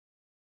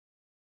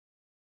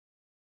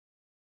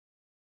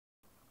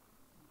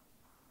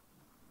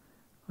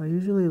I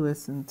usually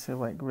listen to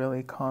like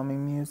really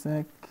calming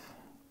music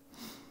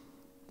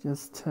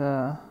just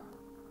to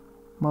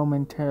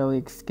momentarily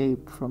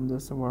escape from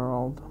this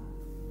world.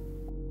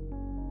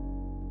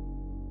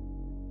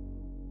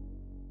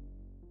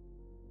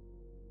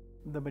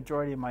 The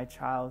majority of my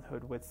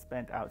childhood was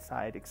spent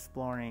outside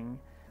exploring.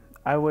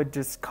 I would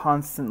just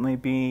constantly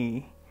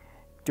be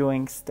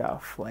doing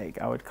stuff.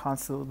 Like I would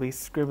constantly be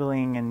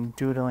scribbling and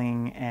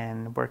doodling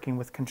and working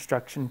with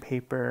construction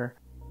paper.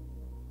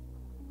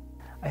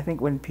 I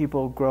think when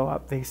people grow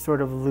up, they sort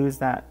of lose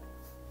that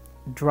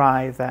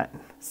drive, that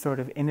sort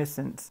of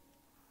innocence.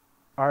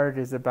 Art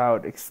is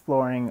about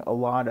exploring a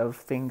lot of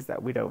things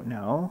that we don't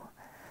know.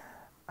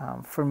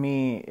 For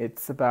me,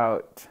 it's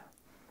about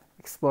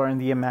exploring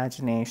the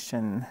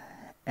imagination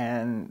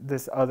and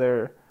this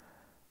other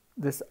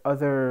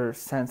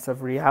sense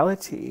of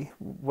reality.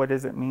 What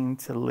does it mean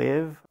to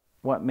live?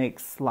 What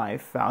makes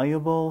life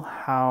valuable?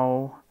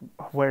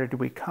 Where do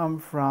we come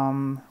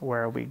from?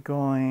 Where are we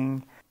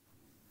going?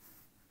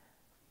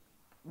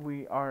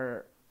 We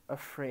are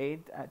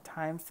afraid at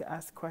times to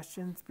ask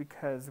questions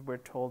because we're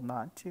told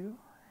not to.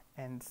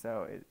 And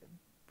so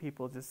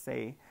people just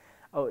say,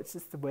 oh, it's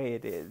just the way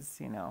it is,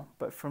 you know.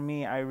 But for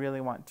me, I really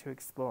want to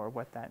explore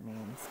what that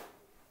means.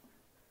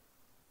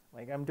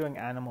 Like I'm doing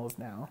animals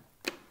now.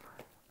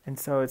 And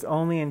so it's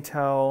only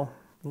until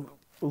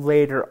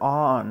later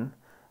on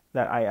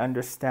that I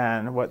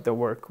understand what the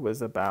work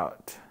was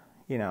about,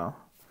 you know.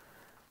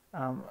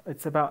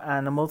 It's about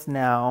animals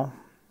now,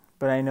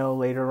 but I know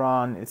later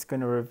on it's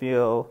going to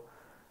reveal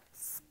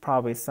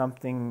probably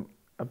something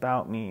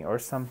about me or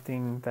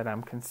something that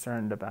I'm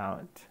concerned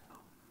about.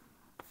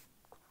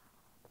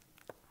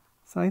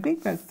 So I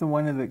think that's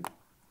one of the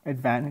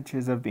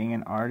advantages of being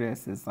an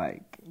artist is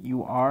like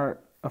you are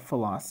a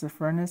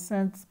philosopher in a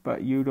sense,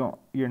 but you're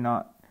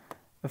not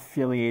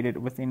affiliated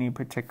with any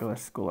particular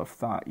school of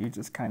thought. You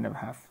just kind of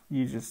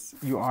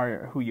you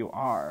are who you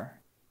are.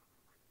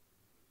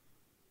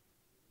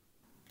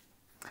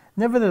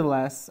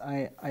 Nevertheless,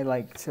 I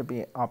like to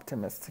be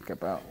optimistic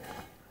about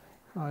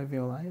how I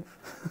view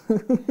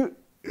life.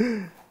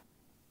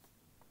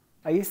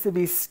 I used to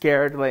be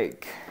scared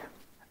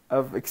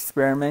of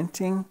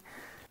experimenting.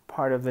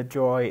 Part of the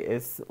joy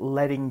is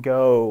letting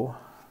go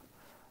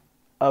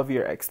of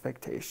your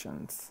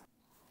expectations.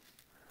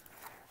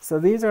 So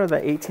these are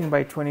the 18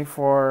 by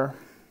 24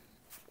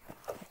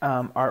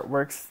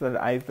 artworks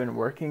that I've been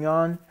working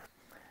on.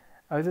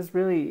 I was just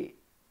really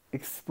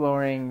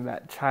exploring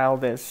that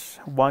childish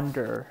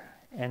wonder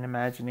and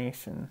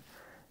imagination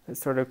that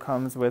sort of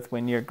comes with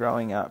when you're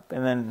growing up.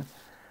 And then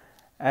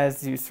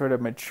as you sort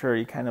of mature,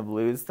 you kind of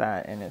lose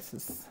that, and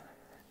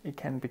it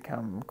can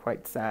become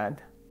quite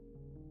sad.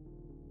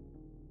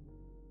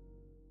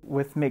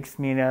 With mixed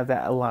media,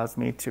 that allows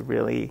me to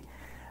really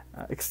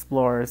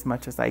explore as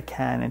much as I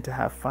can and to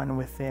have fun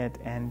with it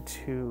and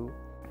to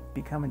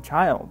become a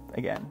child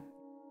again.